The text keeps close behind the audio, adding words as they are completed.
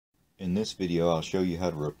In this video I'll show you how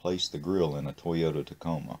to replace the grille in a Toyota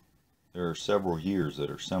Tacoma. There are several years that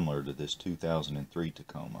are similar to this 2003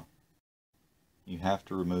 Tacoma. You have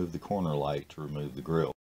to remove the corner light to remove the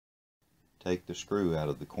grille. Take the screw out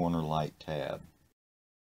of the corner light tab.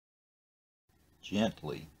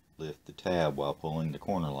 Gently lift the tab while pulling the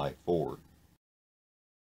corner light forward.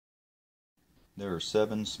 There are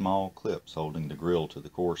 7 small clips holding the grille to the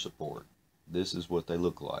core support. This is what they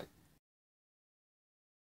look like.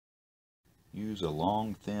 Use a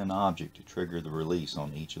long, thin object to trigger the release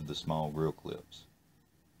on each of the small grille clips.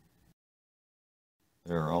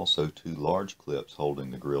 There are also 2 large clips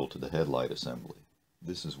holding the grille to the headlight assembly.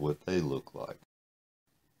 This is what they look like.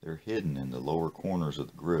 They're hidden in the lower corners of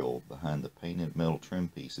the grille behind the painted metal trim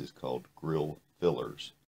pieces called grille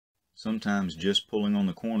fillers. Sometimes just pulling on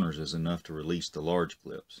the corners is enough to release the large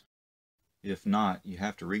clips. If not, you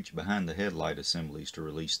have to reach behind the headlight assemblies to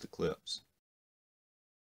release the clips.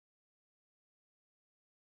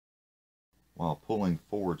 While pulling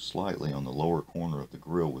forward slightly on the lower corner of the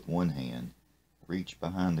grille with one hand, reach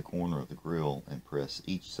behind the corner of the grille and press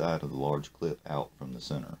each side of the large clip out from the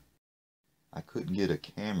center. I couldn't get a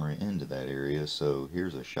camera into that area, so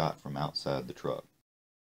here's a shot from outside the truck.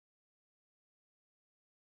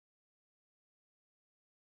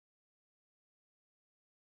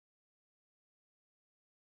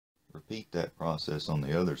 Repeat that process on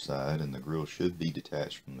the other side and the grille should be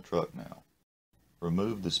detached from the truck now.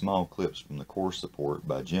 Remove the small clips from the core support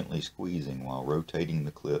by gently squeezing while rotating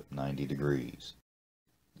the clip 90 degrees.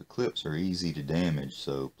 The clips are easy to damage,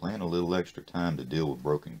 so plan a little extra time to deal with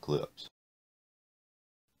broken clips.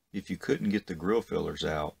 If you couldn't get the grille fillers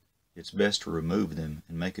out, it's best to remove them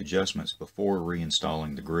and make adjustments before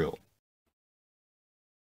reinstalling the grille.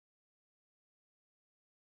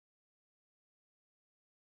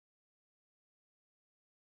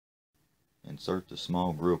 Insert the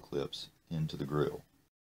small grille clips into the grille.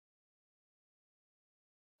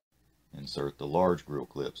 Insert the large grille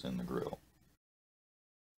clips in the grille.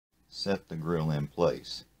 Set the grille in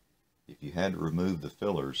place. If you had to remove the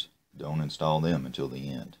fillers, don't install them until the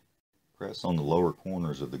end. Press on the lower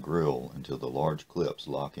corners of the grille until the large clips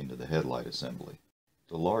lock into the headlight assembly.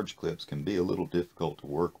 The large clips can be a little difficult to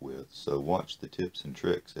work with, so watch the tips and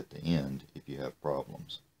tricks at the end if you have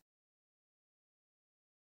problems.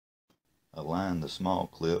 Align the small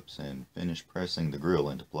clips and finish pressing the grille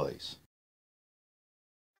into place.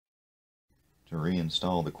 To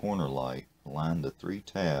reinstall the corner light, align the 3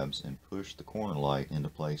 tabs and push the corner light into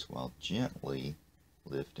place while gently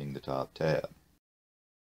lifting the top tab.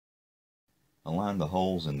 Align the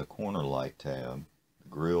holes in the corner light tab, the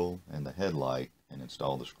grille, and the headlight and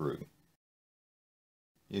install the screw.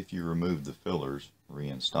 If you remove the fillers,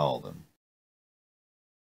 reinstall them.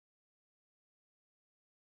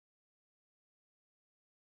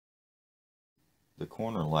 The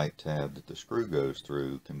corner light tab that the screw goes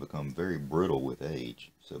through can become very brittle with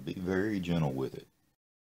age, so be very gentle with it.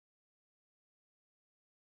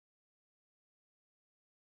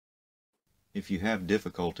 If you have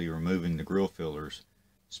difficulty removing the grille fillers,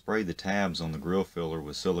 spray the tabs on the grille filler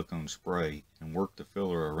with silicone spray and work the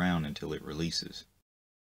filler around until it releases.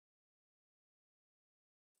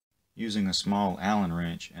 Using a small Allen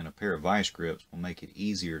wrench and a pair of vice grips will make it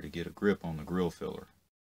easier to get a grip on the grille filler.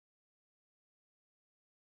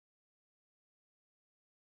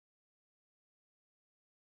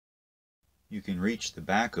 You can reach the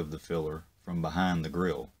back of the filler from behind the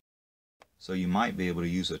grille, so you might be able to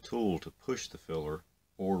use a tool to push the filler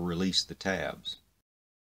or release the tabs.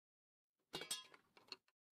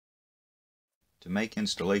 To make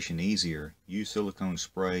installation easier, use silicone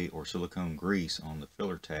spray or silicone grease on the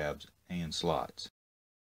filler tabs and slots.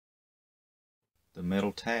 The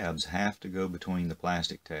metal tabs have to go between the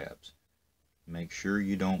plastic tabs. Make sure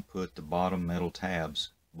you don't put the bottom metal tabs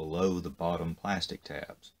below the bottom plastic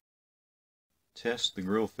tabs. Test the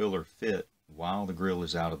grille filler fit while the grille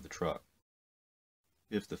is out of the truck.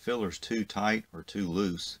 If the filler's too tight or too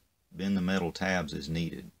loose, bend the metal tabs as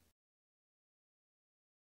needed.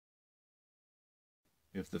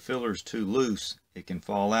 If the filler's too loose, it can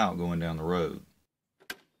fall out going down the road.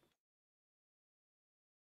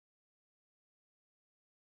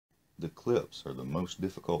 The clips are the most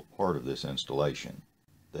difficult part of this installation.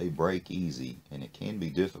 They break easy, and it can be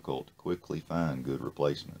difficult to quickly find good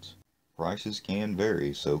replacements. Prices can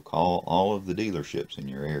vary, so call all of the dealerships in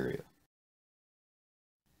your area.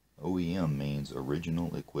 OEM means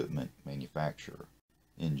Original Equipment Manufacturer.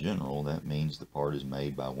 In general, that means the part is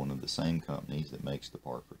made by one of the same companies that makes the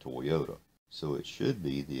part for Toyota, so it should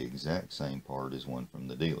be the exact same part as one from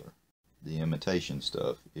the dealer. The imitation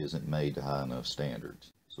stuff isn't made to high enough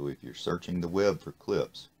standards, so if you're searching the web for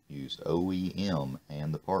clips, use OEM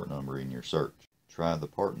and the part number in your search. Try the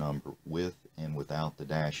part number with and without the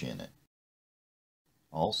dash in it.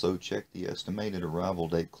 Also check the estimated arrival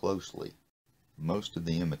date closely. Most of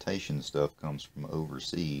the imitation stuff comes from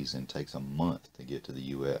overseas and takes a month to get to the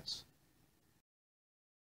US.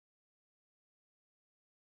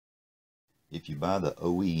 If you buy the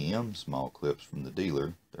OEM small clips from the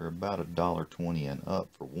dealer, they're about $1.20 and up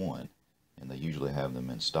for one, and they usually have them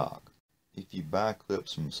in stock. If you buy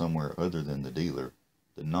clips from somewhere other than the dealer,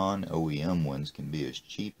 the non-OEM ones can be as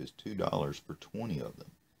cheap as $2 for 20 of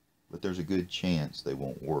them, but there's a good chance they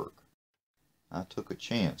won't work. I took a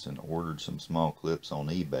chance and ordered some small clips on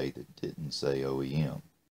eBay that didn't say OEM.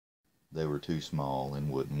 They were too small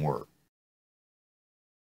and wouldn't work.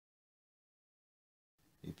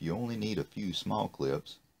 If you only need a few small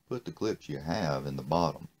clips, put the clips you have in the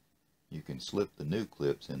bottom. You can slip the new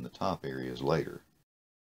clips in the top areas later.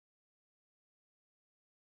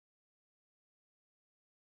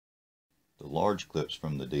 The large clips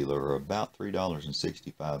from the dealer are about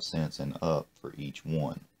 $3.65 and up for each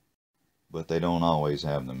one, but they don't always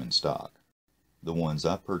have them in stock. The ones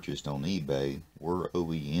I purchased on eBay were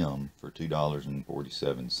OEM for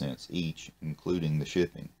 $2.47 each, including the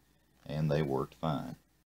shipping, and they worked fine.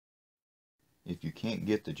 If you can't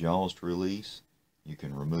get the jaws to release, you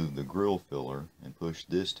can remove the grill filler and push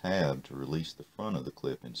this tab to release the front of the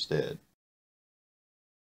clip instead.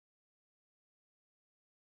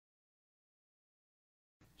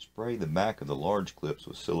 Spray the back of the large clips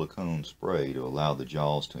with silicone spray to allow the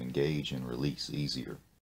jaws to engage and release easier.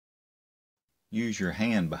 Use your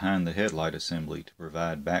hand behind the headlight assembly to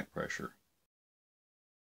provide back pressure.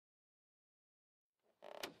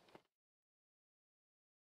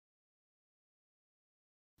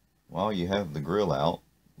 While you have the grill out,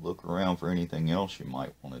 look around for anything else you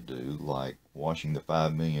might want to do, like washing the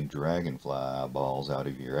 5 million dragonfly eyeballs out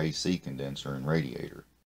of your AC condenser and radiator.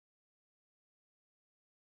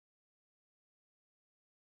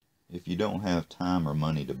 If you don't have time or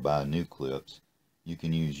money to buy new clips, you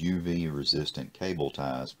can use UV resistant cable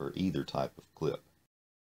ties for either type of clip.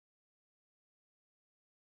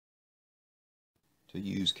 To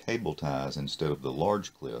use cable ties instead of the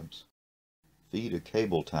large clips, feed a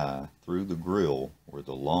cable tie through the grill where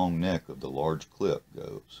the long neck of the large clip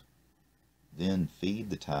goes. Then feed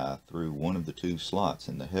the tie through one of the two slots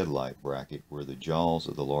in the headlight bracket where the jaws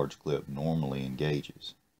of the large clip normally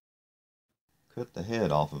engages. Cut the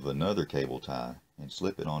head off of another cable tie and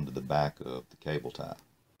slip it onto the back of the cable tie.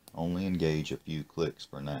 Only engage a few clicks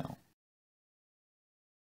for now.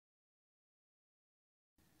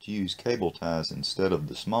 To use cable ties instead of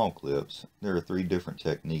the small clips, there are 3 different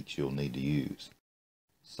techniques you'll need to use.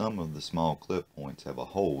 Some of the small clip points have a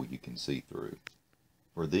hole you can see through.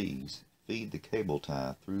 For these, feed the cable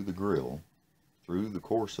tie through the grill, through the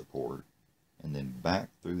core support, and then back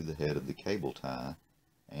through the head of the cable tie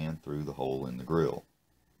and through the hole in the grill.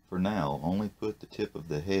 For now, only put the tip of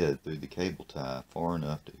the head through the cable tie far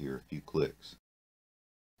enough to hear a few clicks.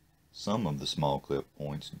 Some of the small clip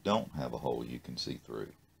points don't have a hole you can see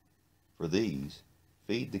through. For these,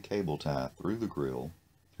 feed the cable tie through the grill,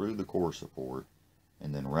 through the core support,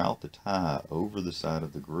 and then route the tie over the side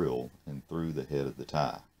of the grill and through the head of the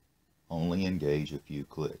tie. Only engage a few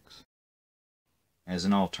clicks. As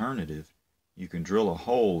an alternative, you can drill a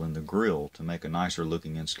hole in the grill to make a nicer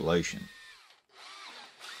looking installation.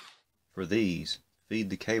 For these, feed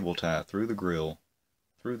the cable tie through the grill,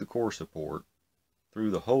 through the core support,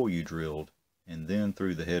 through the hole you drilled, and then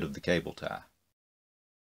through the head of the cable tie.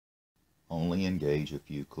 Only engage a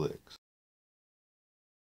few clicks.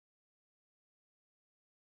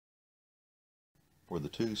 For the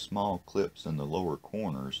 2 small clips in the lower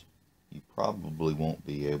corners, you probably won't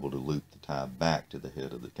be able to loop the tie back to the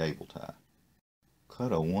head of the cable tie.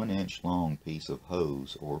 Cut a 1-inch long piece of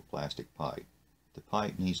hose or plastic pipe. The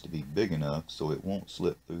pipe needs to be big enough so it won't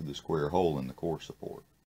slip through the square hole in the core support.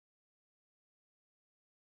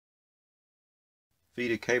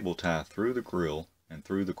 Feed a cable tie through the grill and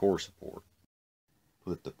through the core support.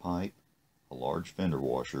 Put the pipe, a large fender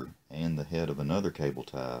washer, and the head of another cable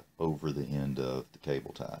tie over the end of the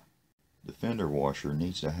cable tie. The fender washer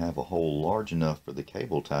needs to have a hole large enough for the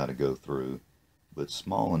cable tie to go through, but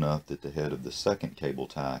small enough that the head of the second cable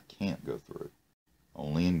tie can't go through.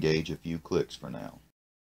 Only engage a few clicks for now.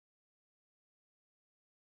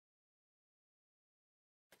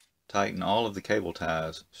 Tighten all of the cable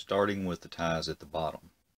ties, starting with the ties at the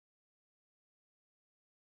bottom.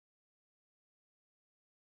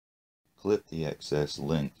 Clip the excess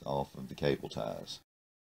length off of the cable ties.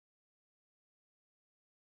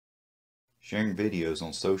 Sharing videos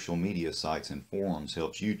on social media sites and forums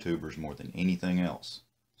helps YouTubers more than anything else.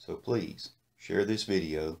 So please, share this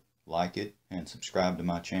video, like it, and subscribe to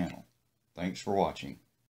my channel. Thanks for watching.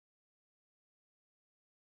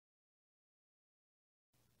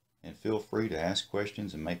 And feel free to ask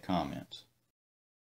questions and make comments.